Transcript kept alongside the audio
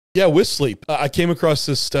Yeah, with sleep. I came across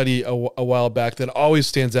this study a while back that always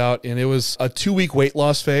stands out, and it was a 2-week weight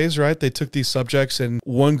loss phase, right? They took these subjects, and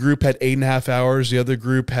one group had 8.5 hours, the other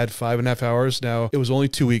group had 5.5 hours. Now, it was only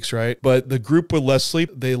 2 weeks, right? But the group with less sleep,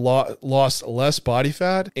 they lost less body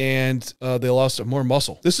fat, and they lost more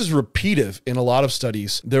muscle. This is repeated in a lot of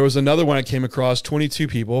studies. There was another one I came across, 22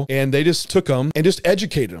 people, and they just took them and just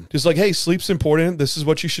educated them. Just like, hey, sleep's important. This is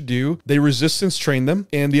what you should do. They resistance trained them.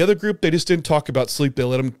 And the other group, they just didn't talk about sleep. They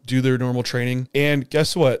let them do their normal training. And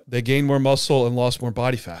guess what? They gained more muscle and lost more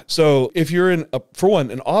body fat. So if you're in, for one,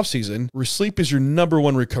 an off season, sleep is your number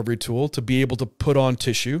one recovery tool to be able to put on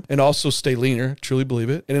tissue and also stay leaner, truly believe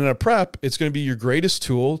it. And in a prep, it's going to be your greatest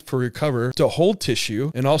tool for recover to hold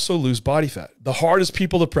tissue and also lose body fat. The hardest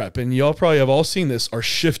people to prep, and y'all probably have all seen this, are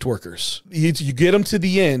shift workers. You get them to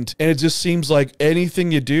the end, and it just seems like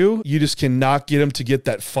anything you do, you just cannot get them to get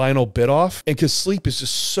that final bit off. And because sleep is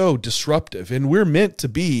just so disruptive, and we're meant to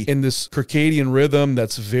be in this circadian rhythm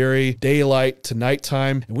that's very daylight to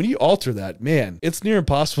nighttime. And when you alter that, man, it's near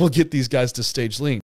impossible to get these guys to stage lean.